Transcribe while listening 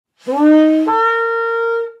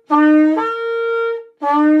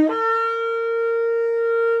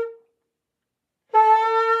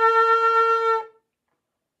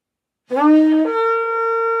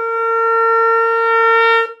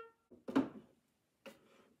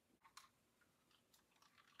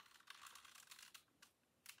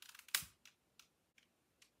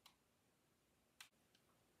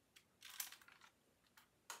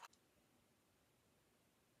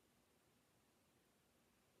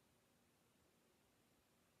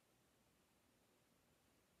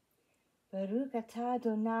Baruch atah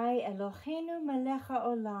Adonai Eloheinu melech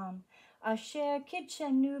haolam, asher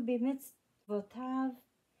kitshanu b'mitzvotav,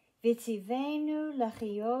 v'tzivenu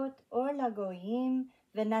lachiyot or lagoyim,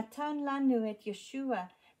 v'natan lanu et Yeshua,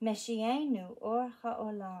 Meshienu or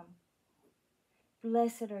haolam.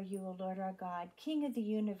 Blessed are you, O Lord our God, King of the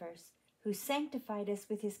universe, who sanctified us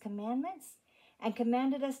with his commandments and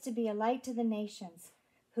commanded us to be a light to the nations,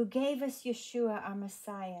 who gave us Yeshua, our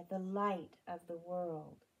Messiah, the light of the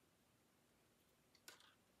world.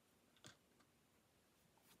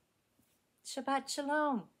 Shabbat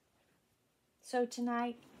Shalom. So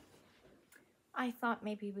tonight, I thought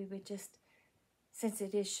maybe we would just, since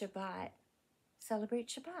it is Shabbat, celebrate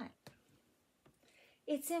Shabbat.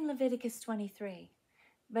 It's in Leviticus 23,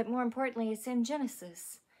 but more importantly, it's in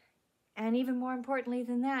Genesis. And even more importantly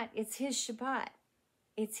than that, it's his Shabbat.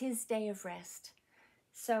 It's his day of rest.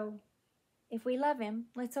 So if we love him,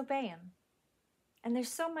 let's obey him. And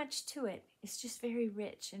there's so much to it. It's just very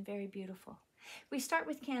rich and very beautiful. We start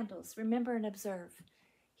with candles, remember and observe.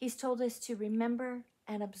 He's told us to remember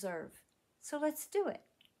and observe. So let's do it.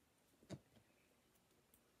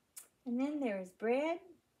 And then there is bread.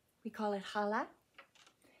 We call it challah.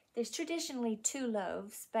 There's traditionally 2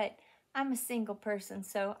 loaves, but I'm a single person,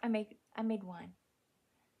 so I made one.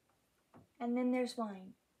 And then there's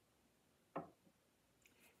wine.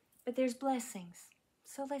 But there's blessings.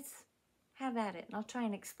 So let's have at it, and I'll try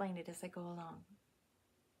and explain it as I go along.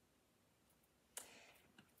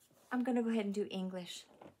 I'm going to go ahead and do English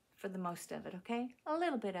for the most of it, okay? A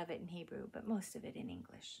little bit of it in Hebrew, but most of it in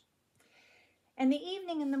English. And the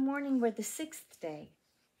evening and the morning were the 6th day.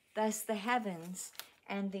 Thus the heavens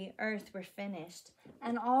and the earth were finished,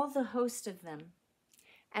 and all the host of them.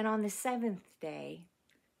 And on the 7th day,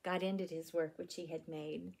 God ended his work which he had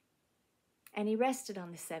made. And he rested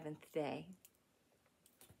on the 7th day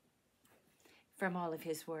from all of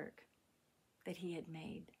his work that he had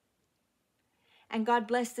made. And God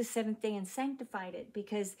blessed the 7th day and sanctified it,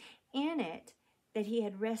 because in it that he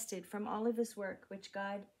had rested from all of his work which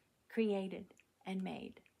God created and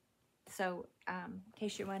made. So, in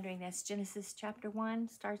case you're wondering, that's Genesis chapter 1,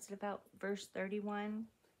 starts at about verse 31,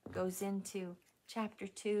 goes into chapter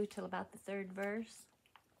 2 till about the 3rd verse.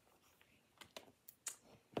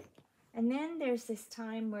 And then there's this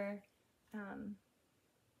time where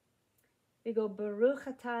we go, Baruch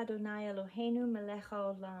atah Adonai Eloheinu melech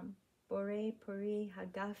haolam, Borei Pori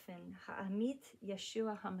Hagafen, Ha'amit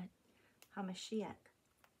Yeshua HaMashiach.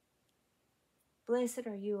 Blessed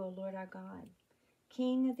are you, O Lord our God,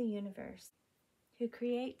 King of the universe, who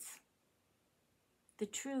creates the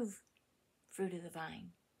true fruit of the vine,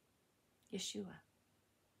 Yeshua.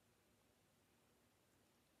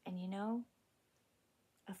 And you know,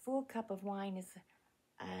 a full cup of wine is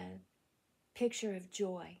a picture of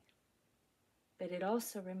joy, but it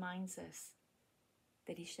also reminds us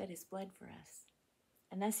that he shed his blood for us.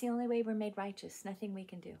 And that's the only way we're made righteous. Nothing we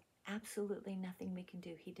can do. Absolutely nothing we can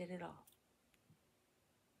do. He did it all.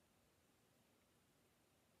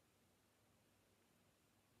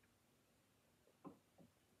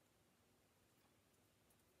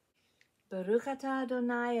 Baruch atah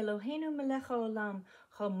Adonai Eloheinu melech haolam,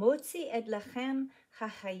 chamotzi et lachem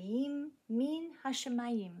chachayim min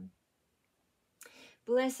hashemayim.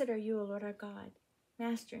 Blessed are you, O Lord our God,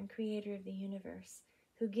 Master and Creator of the universe,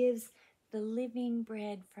 who gives the living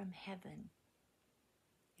bread from heaven,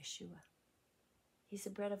 Yeshua. He's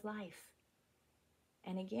the bread of life.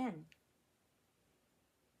 And again,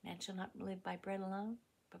 man shall not live by bread alone,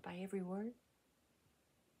 but by every word.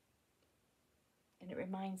 And it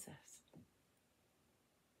reminds us.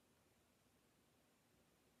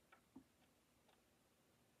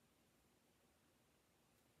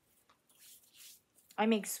 I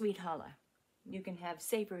make sweet challah. You can have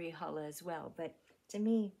savory challah as well, but to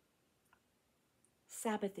me,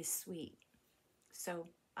 Sabbath is sweet. So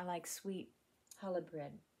I like sweet challah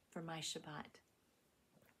bread for my Shabbat.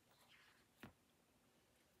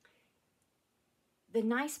 The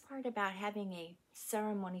nice part about having a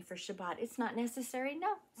ceremony for Shabbat, it's not necessary.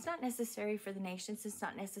 No, it's not necessary for the nations. It's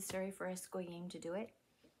not necessary for us goyim to do it.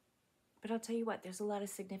 But I'll tell you what, there's a lot of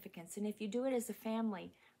significance. And if you do it as a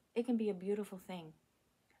family, It can be a beautiful thing.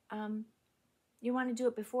 You want to do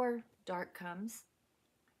it before dark comes,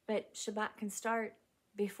 but Shabbat can start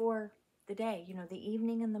before the day. You know, the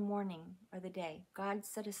evening and the morning are the day. God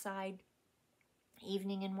set aside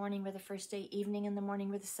evening and morning were the first day, evening and the morning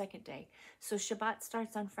were the second day. So Shabbat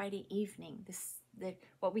starts on Friday evening,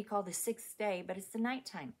 what we call the sixth day, but it's the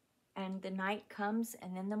nighttime. And the night comes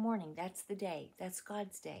and then the morning. That's the day. That's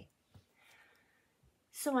God's day.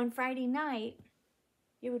 So on Friday night,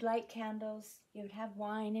 you would light candles. You would have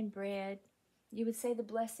wine and bread. You would say the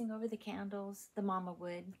blessing over the candles. The mama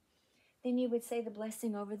would. Then you would say the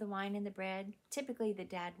blessing over the wine and the bread. Typically the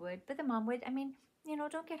dad would, but the mom would. I mean, you know,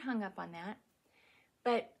 don't get hung up on that.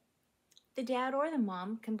 But the dad or the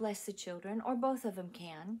mom can bless the children, or both of them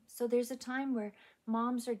can. So there's a time where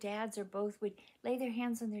moms or dads or both would lay their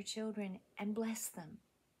hands on their children and bless them.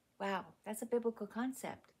 Wow, that's a biblical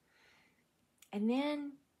concept. And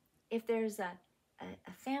then if there's a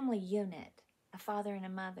family unit, a father and a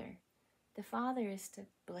mother, the father is to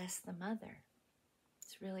bless the mother.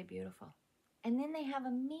 It's really beautiful. And then they have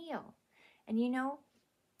a meal. And you know,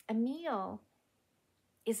 a meal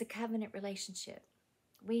is a covenant relationship.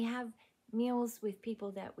 We have meals with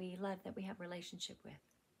people that we love, that we have a relationship with.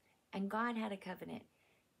 And God had a covenant,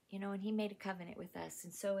 you know, and he made a covenant with us.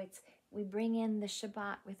 And so we bring in the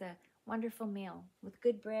Shabbat with a wonderful meal, with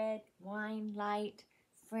good bread, wine, light,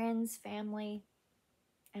 friends, family,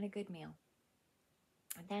 and a good meal.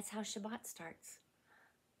 And that's how Shabbat starts.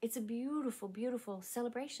 It's a beautiful, beautiful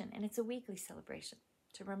celebration, and it's a weekly celebration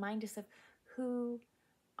to remind us of who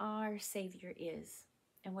our Savior is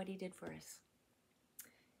and what he did for us.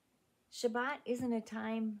 Shabbat isn't a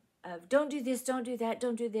time of don't do this, don't do that,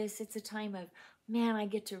 don't do this. It's a time of, man, I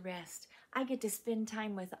get to rest. I get to spend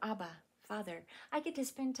time with Abba, Father. I get to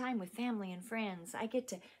spend time with family and friends. I get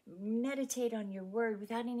to meditate on your word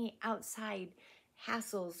without any outside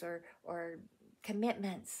hassles or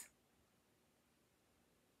commitments.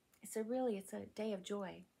 It's a day of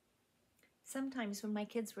joy. Sometimes when my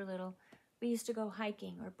kids were little, we used to go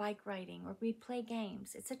hiking or bike riding, or we'd play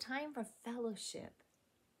games. It's a time for fellowship.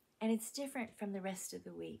 And it's different from the rest of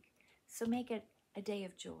the week. So make it a day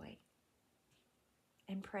of joy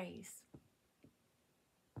and praise.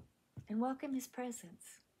 And welcome his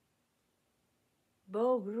presence.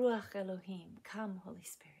 Bo Ruach Elohim. Come, Holy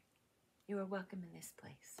Spirit. You are welcome in this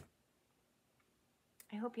place.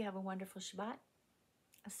 I hope you have a wonderful Shabbat.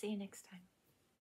 I'll see you next time.